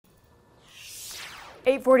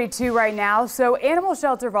8:42 right now. So animal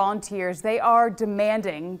shelter volunteers, they are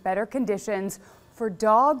demanding better conditions for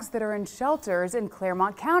dogs that are in shelters in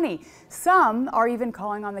Clermont County. Some are even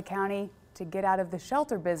calling on the county to get out of the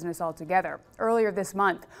shelter business altogether. Earlier this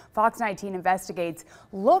month, Fox 19 Investigates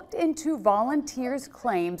looked into volunteers'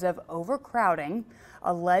 claims of overcrowding,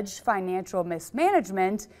 alleged financial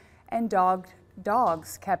mismanagement, and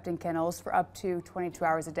dogs kept in kennels for up to 22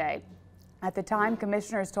 hours a day. At the time,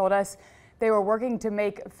 commissioners told us they were working to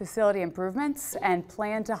make facility improvements and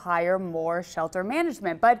plan to hire more shelter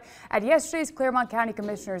management. But at yesterday's Clermont County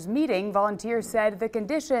Commissioners meeting, volunteers said the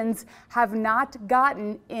conditions have not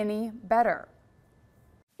gotten any better.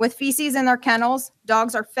 With feces in their kennels,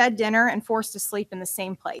 dogs are fed dinner and forced to sleep in the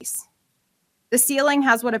same place. The ceiling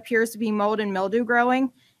has what appears to be mold and mildew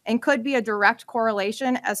growing and could be a direct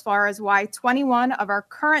correlation as far as why 21 of our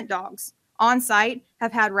current dogs on site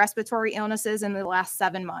have had respiratory illnesses in the last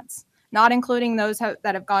 7 months, not including those that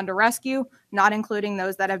have gone to rescue, not including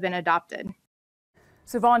those that have been adopted.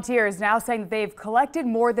 So volunteers now saying they've collected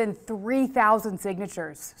more than 3,000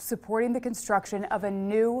 signatures supporting the construction of a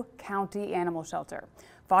new county animal shelter.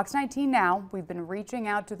 Fox 19 Now, we've been reaching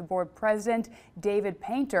out to the board president, David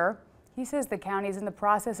Painter. He says the county is in the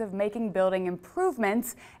process of making building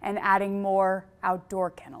improvements and adding more outdoor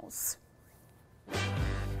kennels.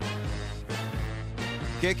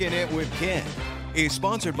 Kicking It with Ken is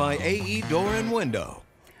sponsored by AE Door and Window.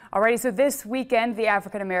 Alrighty, so this weekend, the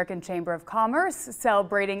African American Chamber of Commerce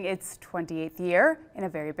celebrating its 28th year in a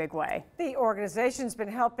very big way. The organization's been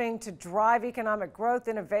helping to drive economic growth,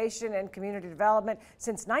 innovation, and community development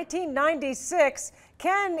since 1996.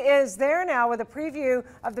 Ken is there now with a preview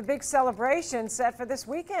of the big celebration set for this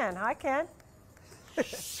weekend. Hi, Ken.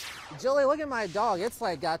 Julie, look at my dog. It's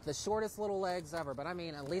like got the shortest little legs ever, but I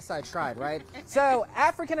mean, at least I tried, right? So,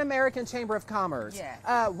 African American Chamber of Commerce.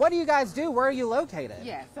 Yeah. What do you guys do? Where are you located?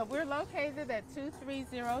 Yeah, so we're located at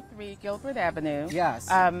 2303 Gilbert Avenue. Yes.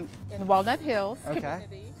 In Walnut Hills Okay.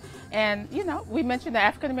 community. And, you know, we mentioned the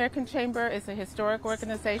African American Chamber is a historic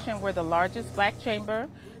organization. We're the largest black chamber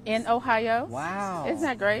in Ohio. Wow. Isn't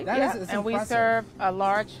that great? That is and we impressive. serve a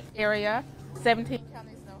large area, 17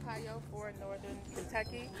 counties in Ohio, 4 in northern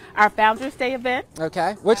Kentucky. Our Founders Day event.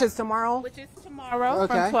 Okay. Which is tomorrow? Which is tomorrow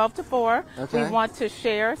Okay. from 12 to 4. Okay. We want to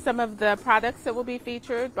share some of the products that will be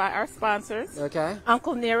featured by our sponsors. Okay.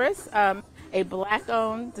 Uncle Nearest, a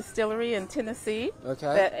black-owned distillery in Tennessee.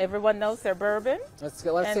 Okay. That everyone knows their bourbon. Let's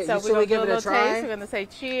go. Let's And see. so Should we're we going to give do a it a little try? taste. We're going to say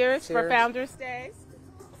cheers for Cheers. Founders Day.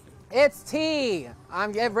 It's tea.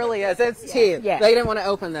 It really is. It's tea. Yeah. They didn't want to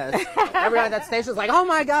open this. Everyone at that station was like, oh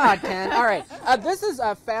my God, Ken. All right. This is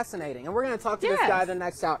fascinating. And we're going to talk to this Yes. guy the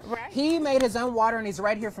next hour. Right. He made his own water and he's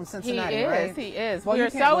right here from Cincinnati, right? He is. Well, we you are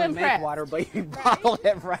can't so really impressed. make water, but you bottle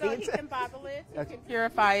it, right? So he can bottle it, he can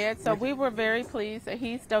purify it. So we were very pleased that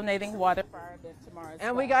he's donating water for our event tomorrow.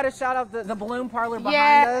 And we got to shout out the balloon parlor behind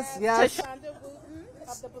Yes. us. Yes. To Shonda Wooten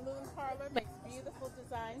of the Balloon Parlor makes beautiful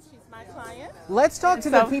designs. She's my client. Let's talk to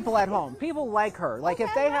the So- people at home. People like her. Like if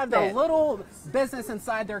Okay, they I have love the it. little business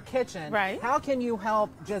inside their kitchen, Right. how can you help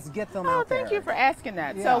just get them Oh, out there? thank you for asking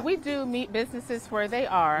that. Yeah. So we do meet businesses where they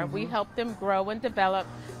are. We help them grow and develop,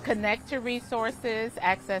 connect to resources,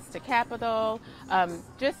 access to capital,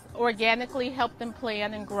 just organically help them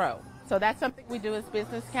plan and grow. So that's something we do as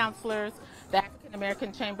business counselors. The African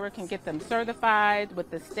American Chamber can get them certified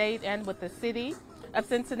with the state and with the city of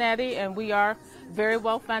Cincinnati, and we are very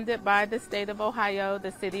well funded by the state of Ohio,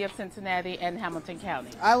 the city of Cincinnati, and Hamilton County.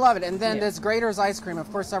 I love it. And then Yeah. this Grater's ice cream. Of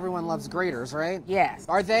course, everyone loves Grater's, right? Yes.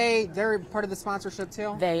 They're part of the sponsorship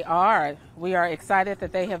too? They are. We are excited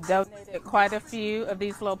that they have donated quite a few of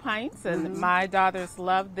these little pints, and my daughters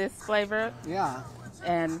love this flavor, Yeah.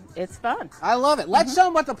 and it's fun. I love it. Let's show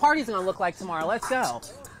them what the party's going to look like tomorrow. Let's go.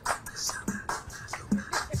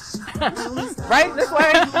 Right? This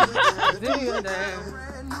way?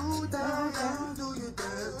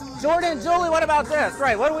 Jordan, Julie, what about this?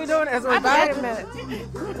 Right, what are we doing as we're back? Wait a minute.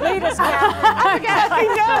 Lead us, Captain.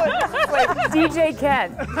 Wait, DJ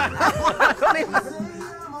Ken.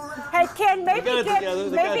 Hey, Ken, maybe got it get together.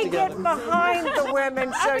 They got it get together. behind the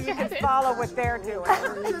women so you can follow what they're doing.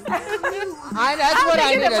 That's what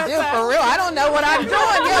I need to do for real. I don't know what I'm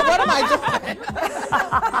doing yet. What am I doing?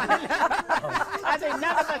 I think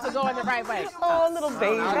none of us are going the right way. Oh, little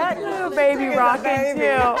baby. no, That little baby rocking baby.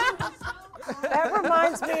 too. That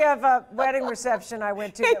reminds me of a wedding reception I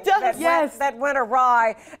went to It does. that went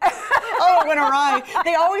awry. Oh, it went awry.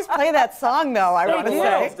 They always play that song, though, I want to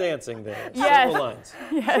Girls say. dancing there. Yes. Several lines.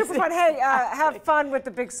 Super fun. Hey, have fun with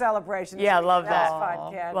the big celebration. Yeah, love That's that.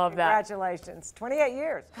 fun, Ken. Love that. Congratulations. 28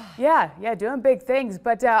 years. Yeah, doing big things.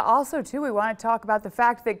 But also, too, we want to talk about the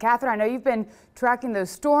fact that, Catherine, I know you've been tracking those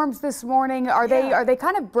storms this morning. Are they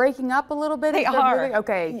kind of breaking up a little bit? They Is there are. really-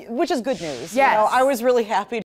 Okay. Which is good news. Yes. You know, I was really happy